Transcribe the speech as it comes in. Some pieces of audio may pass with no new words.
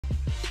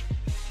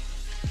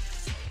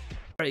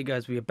Alright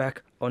guys, we are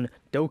back on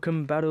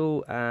Dokkan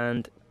Battle,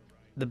 and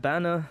the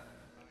banner,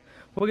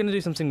 we're going to do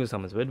some single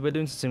summons. We're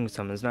doing some single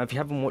summons. Now if you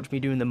haven't watched me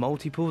doing the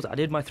multi-pulls, I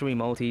did my 3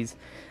 multis,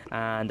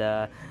 and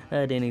I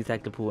didn't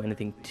exactly pull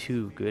anything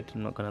too good,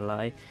 I'm not going to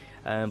lie.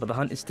 But the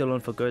hunt is still on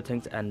for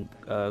Gotenks and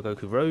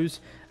Goku Rose.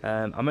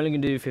 I'm only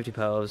going to do 50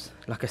 pearls,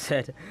 like I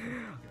said.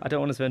 I don't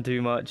want to spend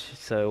too much,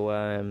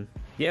 so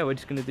yeah, we're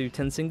just going to do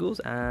 10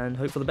 singles and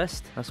hope for the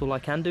best. That's all I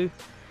can do.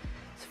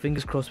 So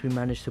fingers crossed we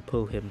manage to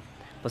pull him.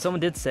 But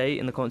someone did say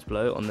in the comments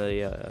below on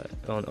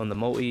the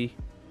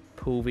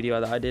multi-pull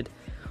video that I did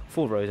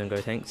for Rose and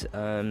Gotenks,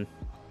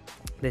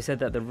 they said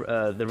that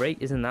the rate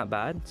isn't that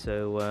bad,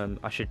 so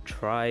I should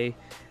try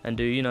and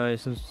do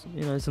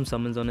some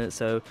summons on it.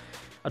 So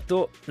I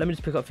thought, let me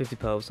just pick up 50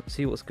 pearls,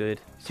 see what's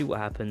good, see what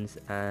happens,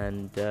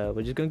 and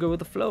we're just gonna go with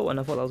the flow. And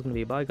I thought that was gonna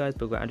be a bye, guys,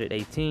 but we got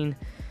 118,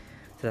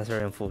 so that's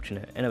very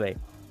unfortunate. Anyway,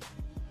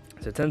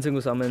 so 10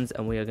 single summons,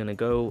 and we are gonna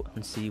go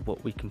and see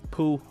what we can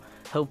pull.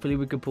 Hopefully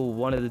we can pull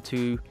one of the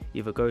two,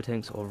 either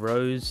Gotenks or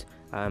Rose.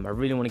 I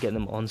really want to get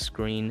them on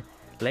screen.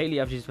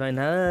 Lately I've just been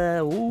I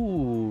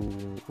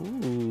don't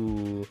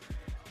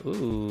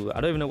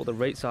even know what the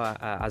rates are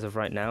as of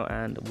right now,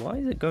 and why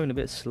is it going a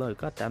bit slow?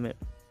 God damn it.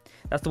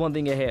 That's the one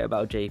thing I hate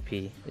about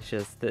JP. It's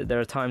just that there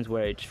are times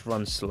where it just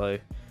runs slow.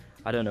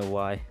 I don't know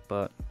why,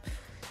 but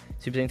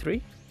Super Saiyan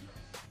 3?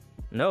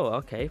 No,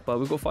 okay, but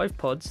we've got 5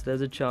 pods.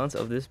 There's a chance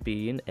of this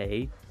being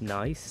a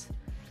nice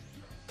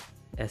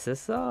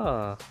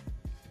SSR.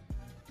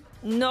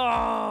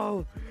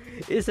 No!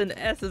 It's an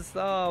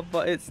SSR,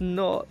 but it's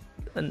not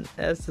an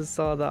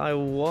SSR that I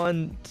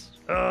want.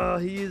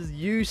 He is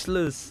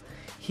useless.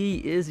 He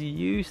is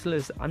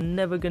useless. I'm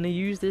never gonna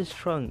use this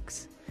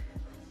Trunks.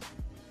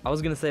 I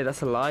was gonna say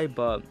that's a lie,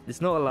 but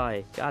it's not a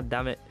lie. God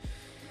damn it.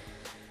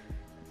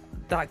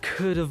 That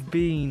could have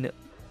been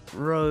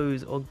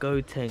Rose or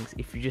Gotenks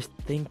if you just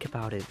think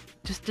about it.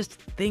 Just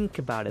think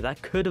about it.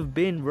 That could have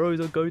been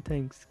Rose or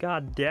Gotenks.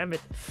 God damn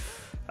it.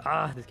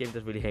 This game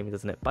does really hate me,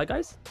 doesn't it? Bye,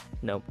 guys.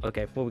 No.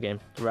 Okay, what game?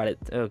 Reddit.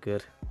 Oh,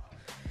 good.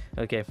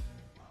 Okay.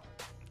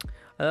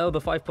 Oh,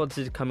 the 5 pods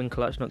is coming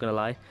clutch, not gonna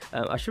lie.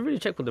 I should really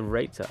check what the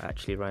rates are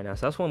actually right now.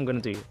 So that's what I'm gonna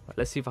do. Right,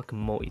 let's see if I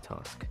can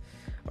multitask.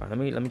 All right,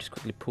 let me just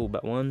quickly pull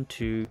back 1,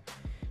 2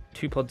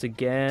 pods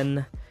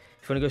again.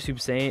 If you wanna go Super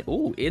Saiyan,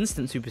 oh,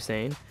 instant Super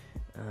Saiyan.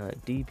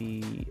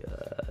 DB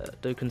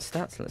Dokkan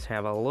stats. Let's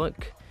have a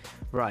look.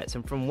 Right,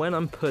 so from when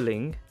I'm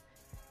pulling,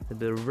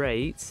 the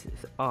rates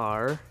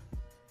are.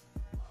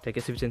 Did I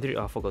get Super Saiyan 3?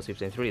 Oh, I forgot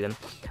Super Saiyan 3 then.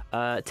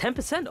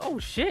 10%. Oh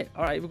shit!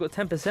 All right, we've got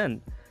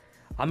 10%.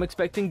 I'm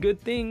expecting good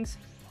things.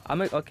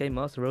 Okay,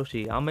 Master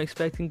Roshi. I'm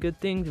expecting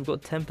good things. We've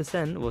got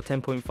 10%, or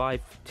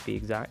 10.5 to be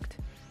exact.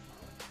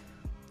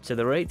 So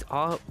the rates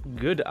are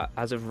good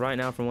as of right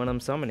now from when I'm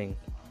summoning.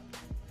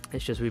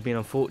 It's just we've been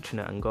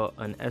unfortunate and got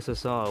an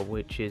SSR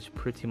which is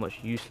pretty much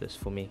useless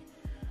for me.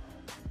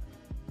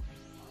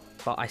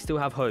 But I still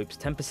have hopes.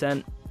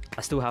 10%.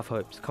 I still have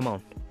hopes. Come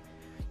on.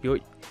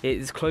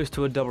 It's close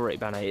to a double rate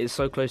banner. It is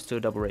so close to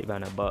a double rate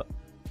banner, but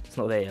it's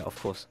not there yet, of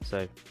course.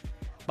 So,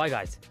 bye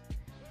guys.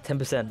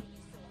 10%.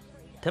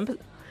 10%.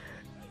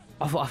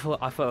 I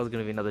thought it was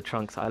gonna be another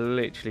Trunks. I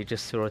literally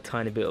just saw a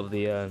tiny bit of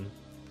the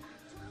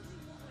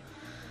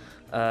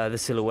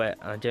silhouette.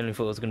 I genuinely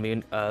thought it was gonna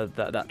be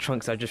that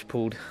Trunks I just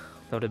pulled.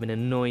 That would have been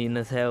annoying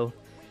as hell.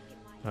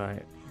 All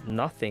right,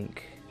 nothing.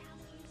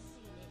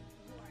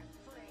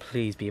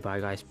 Please be a bye,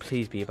 guys.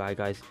 Please be a bye,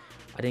 guys.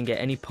 I didn't get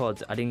any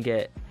pods. I didn't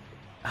get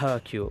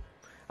Hercule.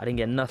 I didn't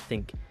get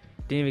nothing.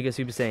 Didn't even get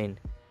Super Saiyan.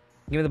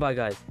 Give me the bye,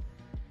 guys.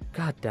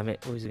 God damn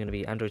it. What is it going to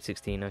be? Android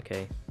 16.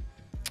 Okay.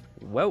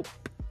 Well,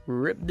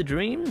 rip the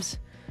dreams.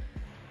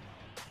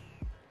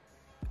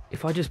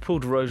 If I just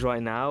pulled Rose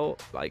right now,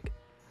 like,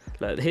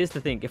 look, here's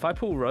the thing. If I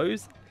pull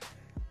Rose,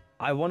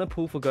 I want to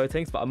pull for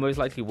Gotenks, but I most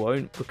likely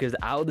won't, because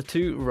out of the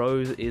 2,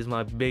 Rose is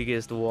my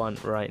biggest one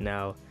right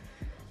now.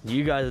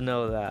 You guys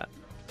know that.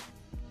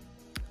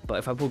 But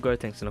if I pull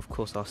Gotenks, then of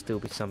course I'll still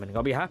be summoning.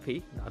 I'll be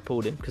happy that I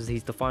pulled him because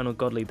he's the final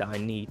godly that I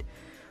need.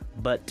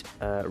 But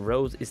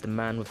Rose is the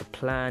man with the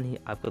plan.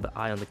 I've got the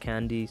eye on the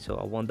candy, so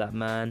I want that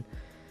man.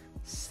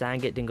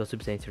 Sanget didn't go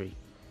Super Saiyan 3.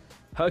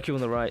 Hercule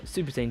on the right,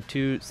 Super Saiyan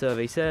 2,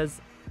 survey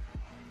says.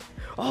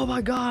 Oh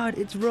my god,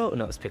 it's Rose.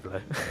 No, it's Piccolo.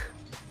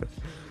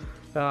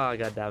 Oh,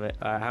 god damn it.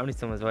 Alright, how many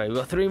summons? Wait, we've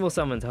got 3 more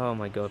summons. Oh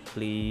my god,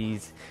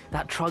 please.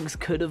 That Trunks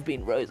could have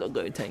been Rose or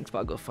Gotenks, but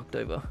I got fucked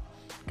over.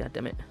 God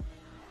damn it.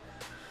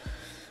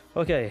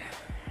 Okay,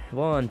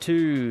 1,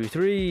 2,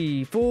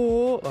 3,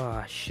 4.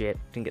 Ah, shit!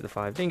 Didn't get the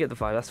 5. Didn't get the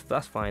 5.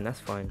 That's fine. That's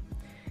fine.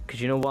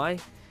 Cause you know why?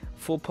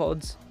 4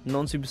 pods,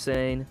 non-Super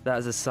Saiyan. That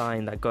is a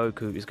sign that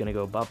Goku is gonna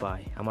go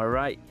bye-bye. Am I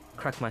right?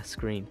 Crack my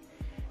screen.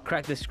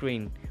 Crack the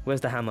screen.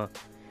 Where's the hammer?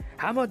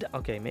 Hammer.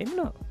 Okay, maybe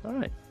not. All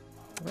right.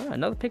 All right.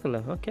 Another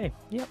Piccolo. Okay.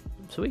 Yep.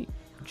 Sweet.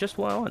 Just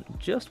what I want.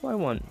 Just what I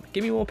want.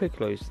 Give me more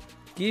Piccolos.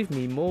 Give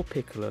me more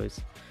Piccolos.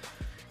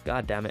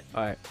 God damn it.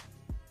 All right.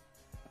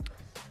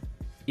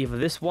 Either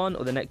this one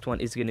or the next one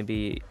is going to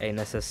be an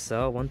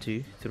SSR. 1,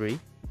 2, 3.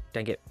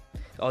 Dang it.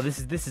 Oh, this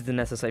is the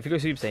SSR. If you go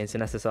Super Saiyan, it's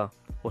an SSR.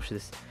 Watch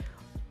this.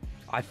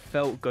 I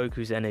felt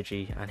Goku's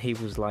energy, and he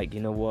was like, you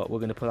know what, we're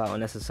going to pull out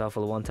an SSR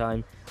for the one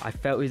time. I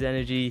felt his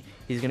energy.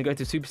 He's going to go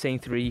to Super Saiyan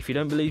 3. If you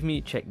don't believe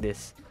me, check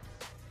this.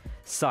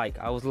 Psych,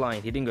 I was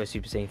lying. He didn't go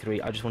Super Saiyan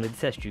 3. I just wanted to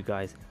test you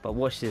guys. But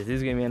watch this. This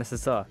is going to be an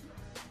SSR.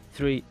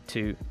 3,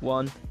 2,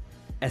 1.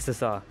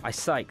 SSR. I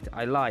psyched.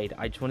 I lied.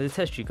 I just wanted to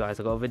test you guys.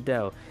 I got a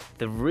Videl.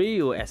 The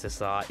real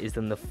SSR is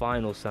then the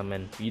final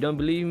summon. If you don't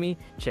believe me,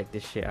 check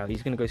this shit out.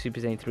 He's going to go Super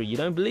Saiyan 3. You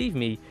don't believe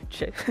me?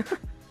 Check...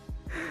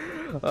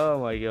 Oh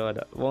my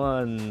god.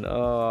 1.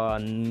 Oh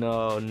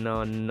no,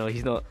 no, no.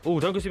 He's not. Oh,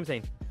 don't go Super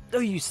Saiyan. Oh,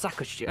 you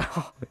sack of shit.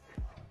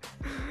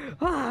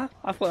 I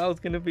thought that was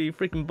gonna be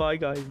freaking bye,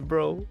 guys,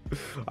 bro.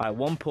 Alright,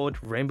 1 pod,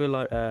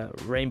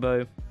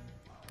 Rainbow,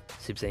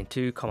 Super Saiyan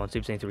 2. Come on,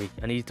 Super Saiyan 3.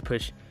 I need to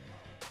push.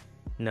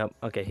 No,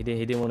 okay, he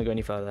didn't want to go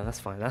any further. That's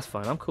fine, that's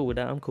fine. I'm cool with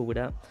that. I'm cool with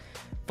that.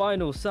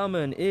 Final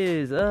summon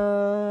is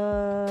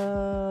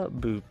Buccolo.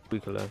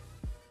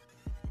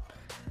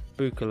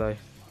 Buccolo.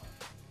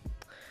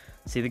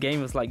 See, the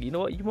game was like, you know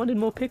what, you wanted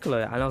more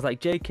Piccolo, and I was like,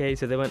 JK,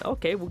 so they went,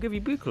 okay, we'll give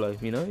you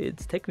Buccolo, you know,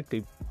 it's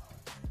technically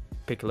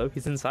Piccolo,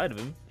 he's inside of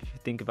him, if you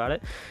think about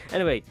it.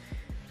 Anyway,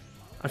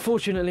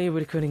 unfortunately,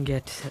 we couldn't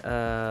get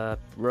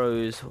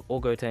Rose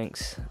or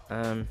Gotenks,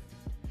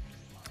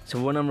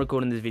 so when I'm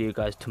recording this video,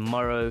 guys,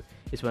 tomorrow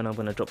is when I'm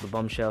going to drop the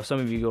bombshell.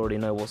 Some of you already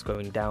know what's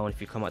going down if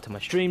you come out to my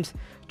streams,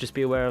 just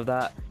be aware of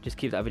that, just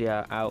keep that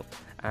video out,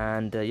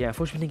 and yeah,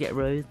 unfortunately, we didn't get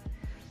Rose,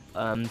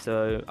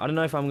 so I don't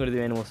know if I'm going to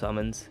do any more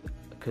summons,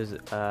 because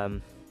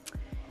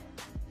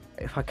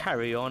if I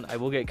carry on, I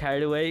will get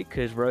carried away,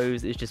 because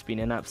Rose has just been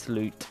an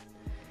absolute,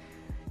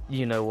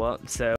 you know what, so